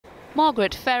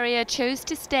Margaret Ferrier chose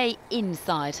to stay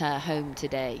inside her home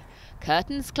today,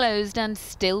 curtains closed and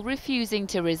still refusing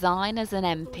to resign as an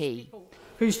MP.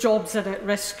 Whose jobs are at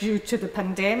risk due to the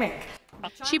pandemic.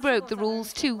 She broke the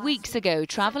rules 2 weeks ago,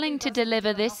 travelling to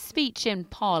deliver this speech in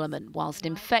Parliament whilst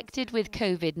infected with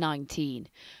COVID-19.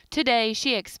 Today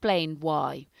she explained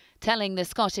why, telling the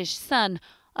Scottish Sun,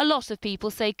 "A lot of people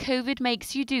say COVID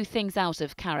makes you do things out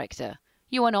of character.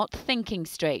 You are not thinking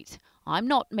straight. I'm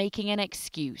not making an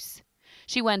excuse."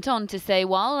 She went on to say,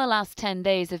 while the last 10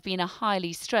 days have been a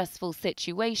highly stressful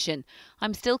situation,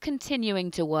 I'm still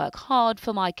continuing to work hard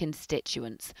for my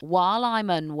constituents while I'm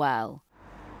unwell.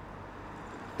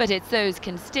 But it's those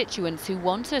constituents who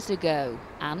want her to go,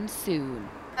 and soon.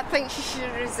 I think she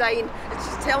should resign.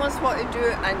 She's telling us what to do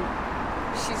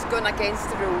and she's going against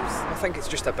the rules. I think it's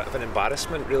just a bit of an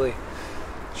embarrassment, really.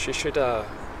 She should have,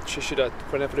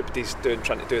 when everybody's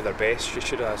trying to do their best, she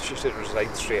should have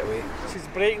resigned straight away. She's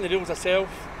breaking the rules herself,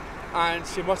 and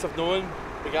she must have known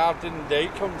regarding the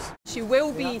outcomes. She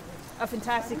will be a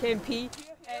fantastic MP.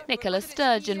 Nicola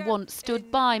Sturgeon once stood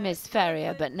by Ms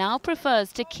Ferrier, but now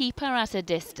prefers to keep her at a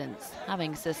distance,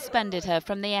 having suspended her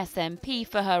from the SNP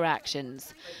for her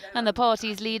actions. And the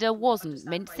party's leader wasn't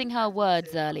mincing her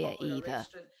words earlier either.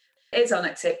 It's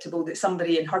unacceptable that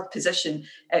somebody in her position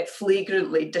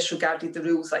flagrantly disregarded the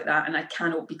rules like that, and I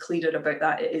cannot be clearer about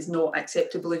that. It is not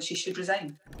acceptable and she should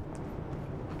resign.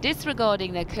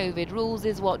 Disregarding the COVID rules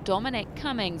is what Dominic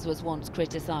Cummings was once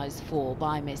criticised for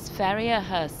by Ms Ferrier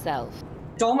herself.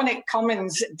 Dominic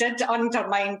Cummings did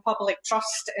undermine public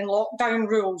trust in lockdown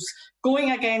rules,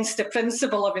 going against the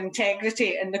principle of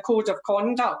integrity in the Code of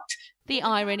Conduct. The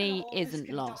irony isn't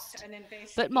lost.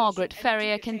 But Margaret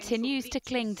Ferrier continues to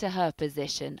cling to her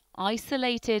position,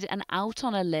 isolated and out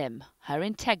on a limb, her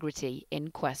integrity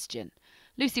in question.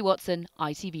 Lucy Watson,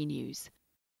 ITV News.